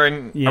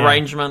sharing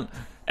arrangement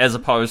as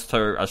opposed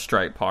to a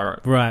straight pirate.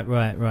 Right.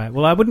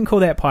 Well, I wouldn't call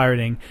that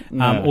pirating,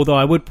 although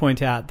I would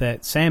point out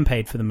that Sam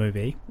paid for the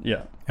movie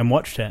and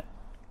watched it.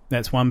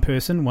 That's one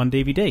person, one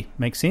DVD.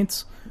 Makes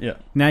sense? Yeah.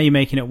 Now you're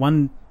making it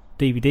one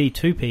DVD,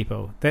 2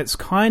 people. That's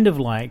kind of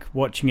like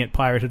watching it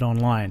pirated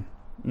online.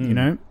 You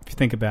know, if you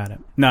think about it.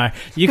 No,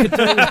 you could do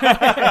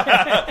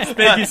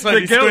Speaky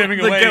slightly squirming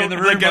away in the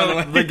room, by the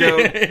way. The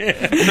girl.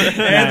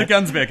 And the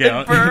gun's back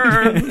out.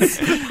 Burns.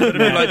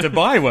 I'd like to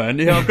buy one.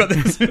 Yeah, I've got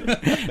this.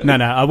 No,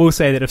 I will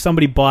say that if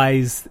somebody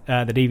buys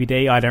the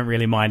DVD, I don't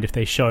really mind if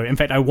they show. In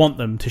fact, I want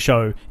them to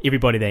show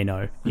everybody they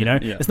know, you know?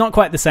 Yeah. It's not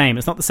quite the same.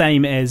 It's not the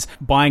same as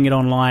buying it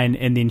online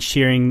and then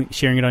sharing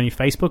it on your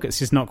Facebook. It's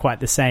just not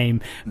quite the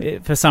same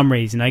for some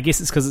reason. I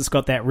guess it's because it's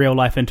got that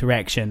real-life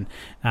interaction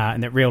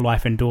and that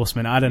real-life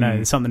endorsement. I don't know.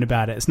 There's something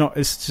about it.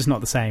 It's just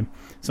not the same.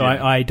 So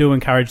I do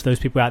encourage those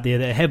people out there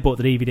that have bought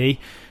the DVD,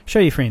 show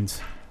your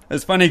friends.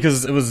 It's funny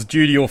because it was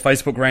due to your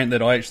Facebook rant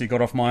that I actually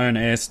got off my own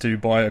ass to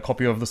buy a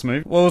copy of this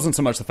movie. Well, it wasn't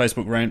so much the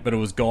Facebook rant, but it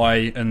was Guy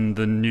in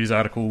the news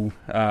article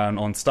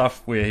on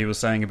Stuff where he was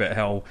saying about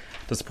how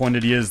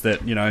disappointed he is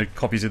that, you know,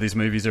 copies of these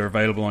movies are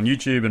available on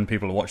YouTube and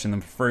people are watching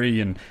them for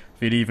free, and if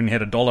he'd even had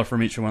 $1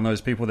 from each one of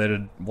those people that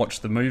had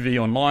watched the movie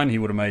online, he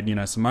would have made, you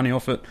know, some money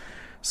off it.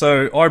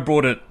 So I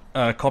brought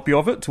a copy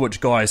of it, to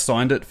which Guy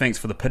signed it, thanks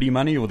for the pity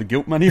money or the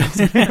guilt money or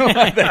something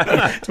like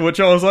that. To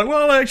which I was like,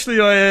 well, actually,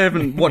 I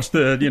haven't watched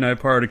the, you know,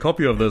 pirated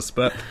copy of this.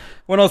 But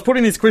when I was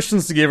putting these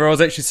questions together, I was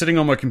actually sitting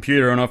on my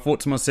computer and I thought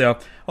to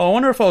myself, oh, I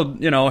wonder if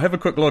I'll have a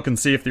quick look and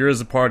see if there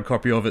is a pirated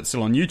copy of it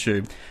still on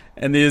YouTube.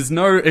 And there's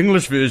no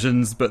English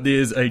versions, but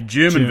there's a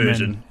German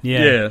version.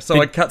 Yeah.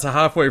 So I cut to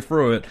halfway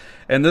through it,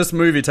 and this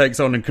movie takes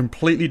on a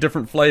completely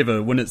different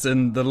flavour when it's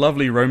in the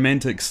lovely,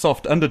 romantic,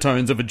 soft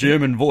undertones of a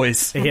German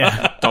voice.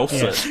 Yeah.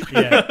 Dulcet.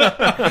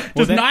 Yeah.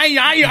 Just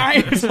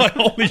it's like,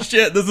 holy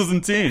shit, this is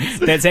intense.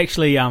 That's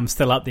actually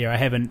still up there. I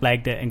haven't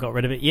flagged it and got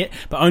rid of it yet,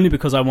 but only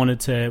because I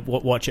wanted to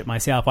watch it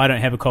myself. I don't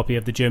have a copy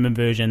of the German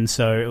version,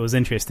 so it was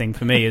interesting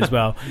for me as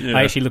well.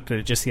 I actually looked at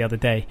it just the other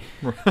day.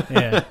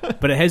 Yeah.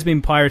 But it has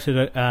been pirated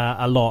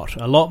a lot.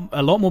 A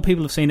lot more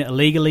people have seen it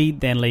illegally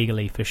than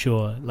legally, for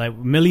sure. Like,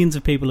 millions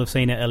of people have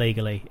seen it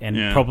illegally,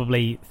 and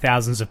probably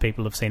thousands of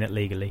people have seen it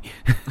legally.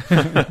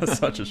 That's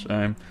such a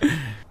shame.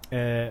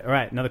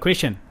 Alright, another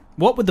question.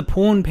 What would the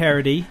porn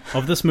parody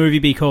of this movie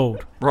be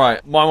called?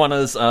 Right, my one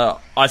is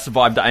I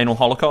Survived the Anal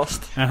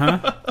Holocaust.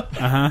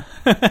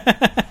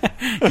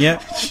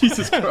 Yeah.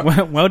 Jesus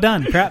Christ. Well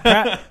done.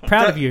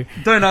 Proud of you.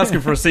 Don't ask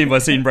him for a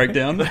scene-by-scene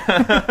breakdown.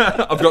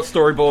 I've got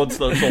storyboards,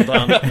 so it's all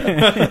done.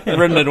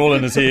 Written it all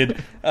in his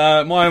head.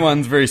 My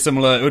one's very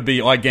similar. It would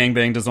be I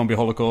gangbanged a zombie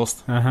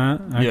holocaust.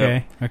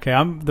 Okay. Yeah.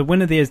 Okay. The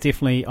winner there is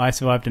definitely I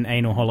Survived an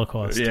Anal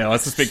Holocaust. Yeah, I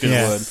suspected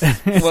it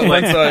would.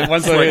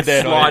 Once I heard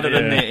that, slide it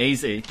in there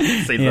easy.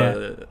 See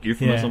the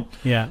euphemism.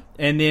 Yeah.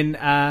 And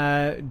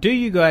then, do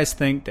you guys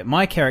think that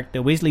my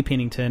character, Wesley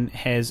Pennington,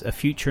 has a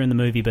future in the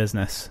movie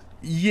business?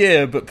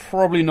 Yeah, but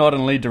probably not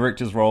in a lead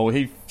director's role.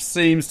 He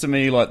seems to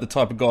me like the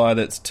type of guy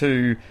that's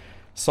too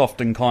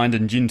soft and kind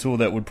and gentle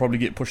that would probably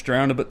get pushed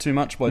around a bit too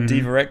much by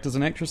diva actors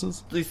and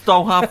actresses. He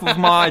stole half of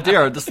my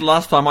idea. This is the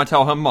last time I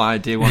tell him my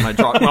idea when I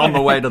drive on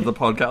the way to the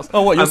podcast.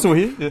 Oh, what, you're still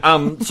here?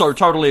 Yeah. So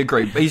totally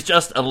agree. He's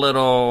just a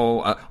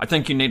little... I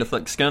think you need a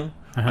thick skin.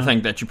 I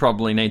think that you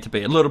probably need to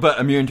be a little bit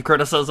immune to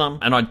criticism,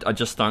 and I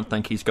just don't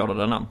think he's got it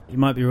in him. You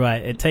might be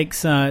right. It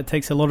takes a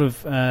lot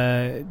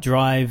of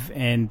drive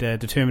and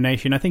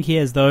determination. I think he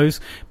has those,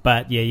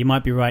 but yeah, you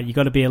might be right. You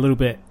got to be a little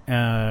bit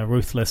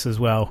ruthless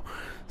as well.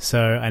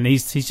 So, and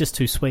he's just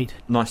too sweet.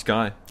 Nice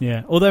guy.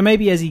 Yeah. Although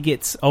maybe as he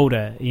gets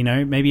older,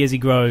 maybe as he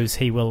grows,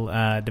 he will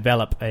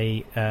develop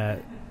a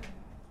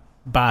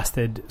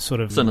bastard sort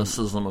of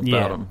cynicism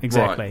about him.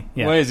 Exactly. Right.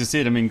 Yeah. Well, as you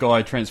said,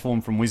 Guy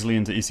transformed from Wesley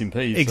into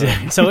SMP.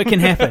 Exactly. So it can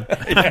happen.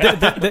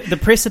 The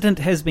precedent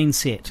has been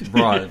set.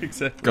 Right.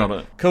 Exactly. Got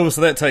it. Cool,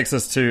 so that takes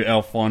us to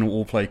our final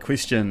all-play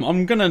question.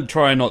 I'm going to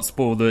try and not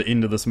spoil the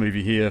end of this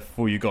movie here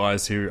for you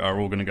guys who are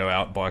all going to go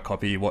out, buy a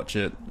copy, watch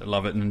it,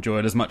 love it and enjoy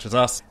it as much as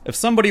us. If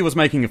somebody was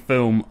making a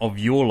film of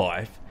your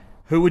life,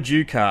 who would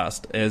you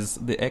cast as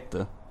the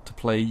actor to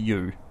play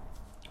you?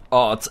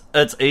 Oh,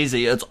 it's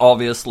easy. It's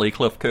obviously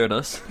Cliff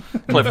Curtis.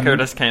 Cliff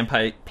Curtis can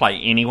play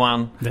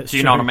anyone. That's Do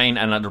you know true. what I mean?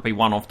 And it'll be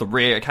one of the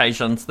rare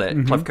occasions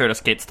that Cliff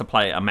Curtis gets to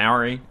play a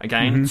Maori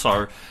again.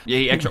 So, yeah,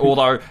 he actually,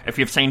 although if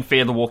you've seen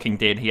Fear the Walking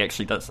Dead, he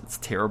actually does. It's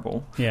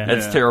terrible. Yeah.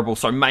 It's terrible.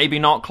 So maybe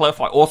not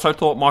Cliff. I also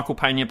thought Michael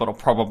Pena, but I'll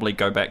probably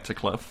go back to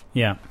Cliff.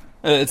 Yeah.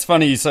 It's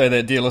funny you say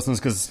that, dear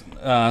listeners, because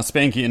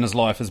Spanky in his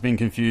life has been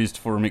confused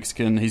for a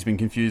Mexican, he's been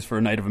confused for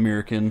a Native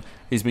American,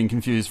 he's been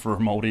confused for a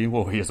Māori.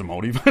 Well, he is a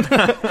Māori, but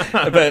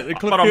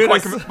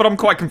Cliff But I'm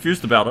quite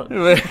confused about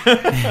it.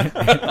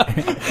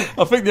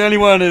 I think the only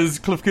one is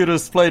Cliff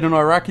Curtis played an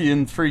Iraqi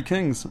in Three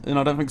Kings, and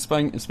I don't think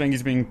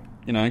Spanky's been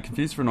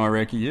confused for an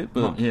Iraqi yet.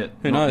 But Not yet.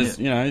 who Not knows?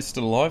 yet. He's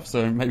still alive,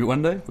 so maybe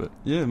one day. But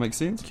yeah, it makes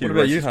sense. Cute What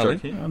about you, racist Harley?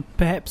 joke here.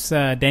 Perhaps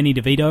Danny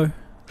DeVito.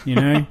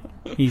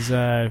 He's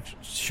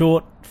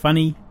short,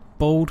 funny,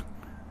 bald.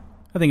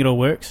 I think it all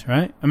works,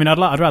 right? I mean,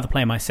 I'd rather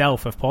play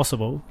myself if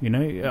possible.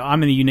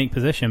 I'm in a unique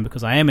position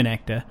because I am an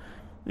actor,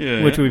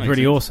 Yeah, which would be makes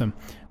pretty sense. awesome.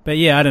 But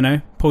yeah, I don't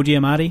know, Paul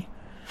Giamatti.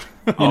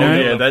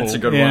 Yeah, that's a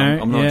good Yeah,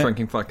 one. I'm not yeah.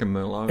 drinking fucking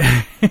Merlot.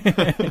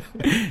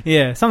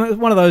 Yeah,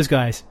 one of those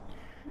guys.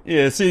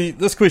 Yeah, see,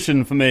 this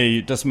question for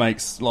me just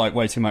makes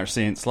way too much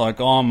sense.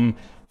 I'm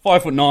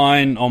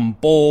 5'9", I'm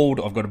bald,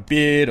 I've got a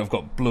beard, I've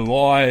got blue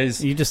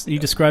eyes. Are you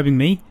describing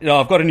me?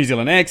 I've got a New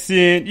Zealand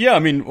accent. Yeah, I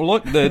mean,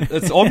 look,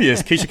 it's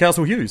obvious. Keisha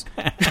Castle Hughes.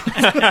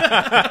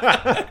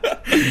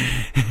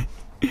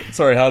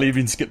 Sorry, Harley, you've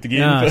been skipped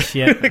again. Oh, but-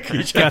 shit.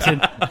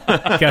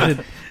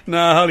 Gutted. No,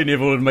 Harley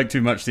Neville would make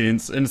too much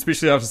sense. And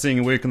especially after seeing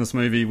her work in this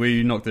movie,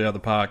 we knocked it out of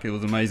the park. It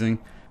was amazing.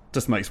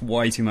 Just makes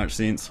way too much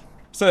sense.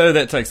 So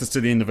that takes us to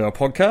the end of our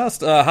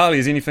podcast. Harley,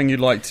 is anything you'd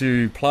like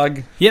to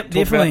plug? Yep, Talk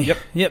definitely.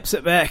 about? Yep,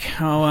 sit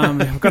back.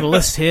 I've got a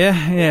list here.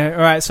 Yeah,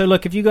 all right. So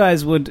look, if you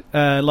guys would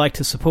like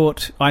to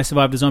support I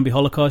Survived a Zombie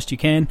Holocaust, you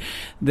can.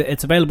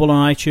 It's available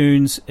on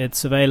iTunes.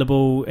 It's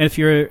available, if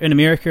you're in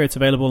America, it's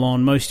available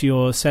on most of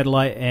your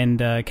satellite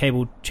and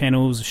cable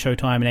channels,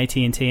 Showtime and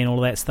AT&T and all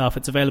of that stuff.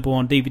 It's available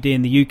on DVD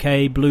in the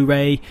UK,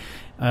 Blu-ray,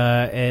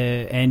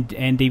 and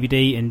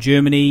DVD in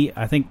Germany.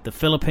 I think the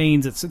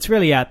Philippines. It's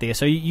really out there,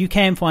 so you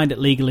can find it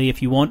legally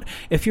if you want.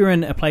 If you're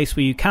in a place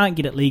where you can't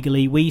get it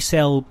legally, we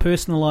sell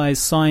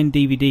personalized signed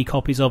DVD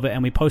copies of it,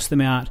 and we post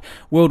them out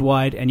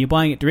worldwide. And you're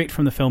buying it direct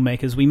from the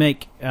filmmakers. We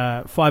make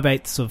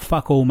 5/8 of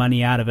fuck all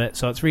money out of it,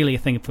 so it's really a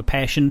thing for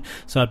passion.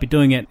 So I'd be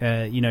doing it,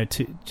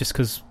 to just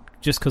because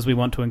we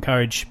want to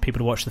encourage people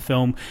to watch the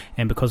film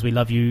and because we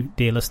love you,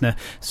 dear listener.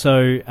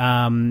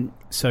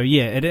 So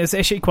yeah, it is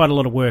actually quite a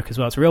lot of work as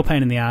well. It's a real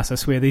pain in the ass, I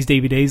swear. These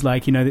DVDs,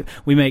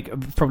 we make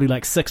probably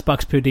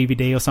 $6 per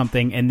DVD or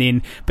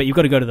something, but you've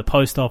got to go to the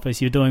post office,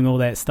 you're doing all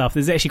that stuff.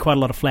 There's actually quite a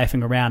lot of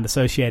flapping around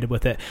associated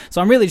with it.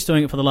 So I'm really just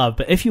doing it for the love.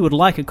 But if you would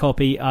like a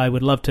copy, I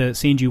would love to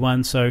send you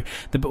one. So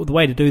the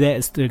way to do that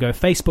is to go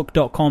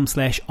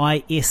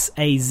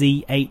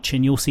facebook.com/ISAZH,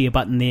 and you'll see a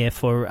button there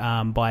for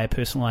buy a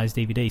personalized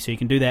DVD. So you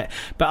can do that.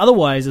 But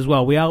otherwise as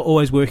well, we are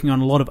always working on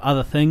a lot of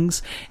other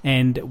things,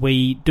 and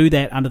we do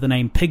that under the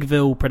name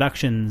Pigville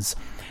Productions.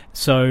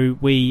 So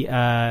we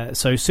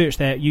search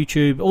that,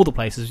 YouTube, all the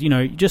places,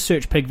 just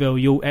search Pigville,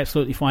 you'll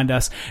absolutely find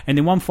us. And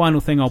then one final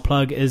thing I'll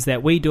plug is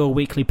that we do a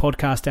weekly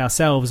podcast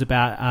ourselves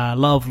about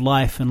love,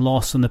 life and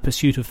loss and the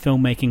pursuit of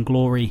filmmaking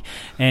glory.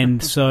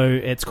 And so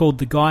it's called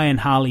the Guy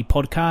and Harley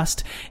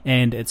Podcast,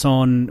 and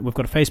we've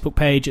got a Facebook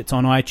page, it's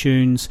on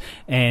iTunes,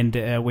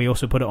 and we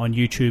also put it on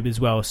YouTube as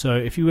well. So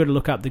if you were to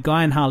look up the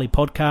Guy and Harley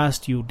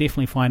Podcast, you'll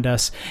definitely find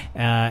us,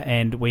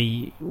 and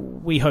we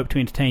hope to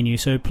entertain you,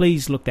 so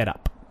please look that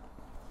up.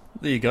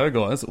 There you go,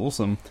 guys.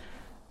 Awesome.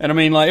 And I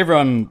mean,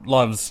 everyone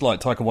loves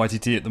Taika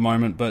Waititi at the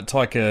moment, but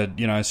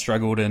Taika,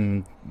 struggled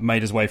and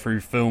made his way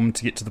through film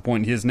to get to the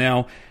point he is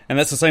now. And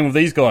that's the same with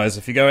these guys.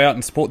 If you go out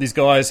and support these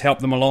guys, help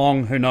them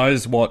along, who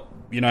knows what,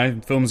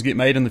 films get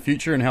made in the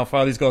future and how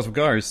far these guys will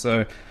go.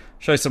 So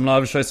show some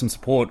love, show some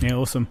support. Yeah,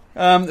 awesome.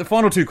 The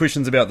final two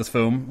questions about this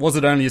film. Was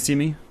it only a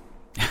semi?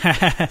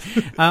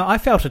 I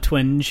felt a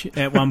twinge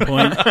at one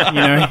point.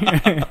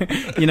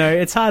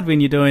 It's hard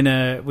when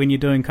you're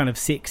doing kind of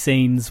sex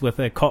scenes with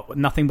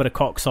nothing but a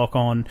cock sock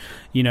on.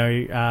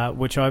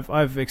 Which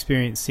I've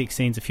experienced sex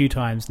scenes a few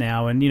times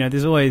now, and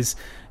there's always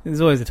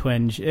a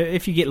twinge.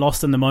 If you get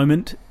lost in the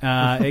moment,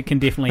 it can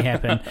definitely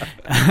happen.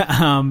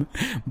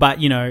 But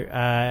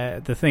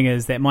the thing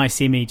is that my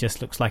semi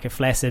just looks like a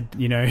flaccid,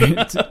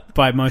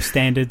 by most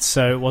standards,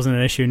 so it wasn't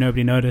an issue.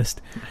 Nobody noticed.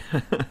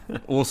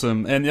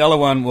 Awesome. And the other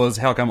one was,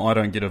 how come I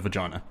don't get a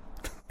vagina?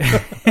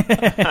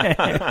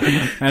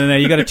 I don't know.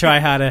 You got to try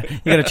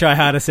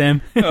harder.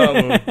 Sam.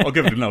 Well, I'll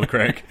give it another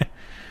crack.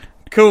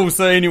 Cool.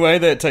 So anyway,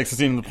 that takes us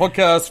into the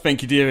podcast.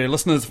 Thank you, dear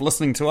listeners, for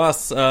listening to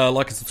us.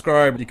 Like and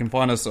subscribe. You can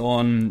find us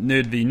on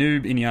Nerd v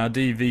Noob,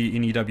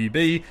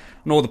 NERDVNEWB,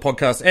 and all the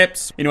podcast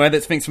apps. Anyway,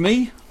 that's thanks for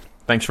me.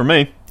 Thanks from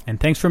me. And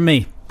thanks from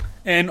me.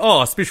 And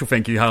special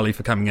thank you, Harley,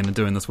 for coming in and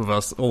doing this with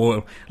us,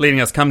 or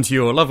letting us come to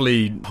your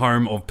lovely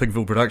home of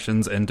Pigville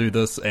Productions and do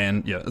this.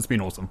 And yeah, it's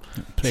been awesome.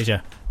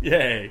 Pleasure.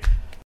 Yay.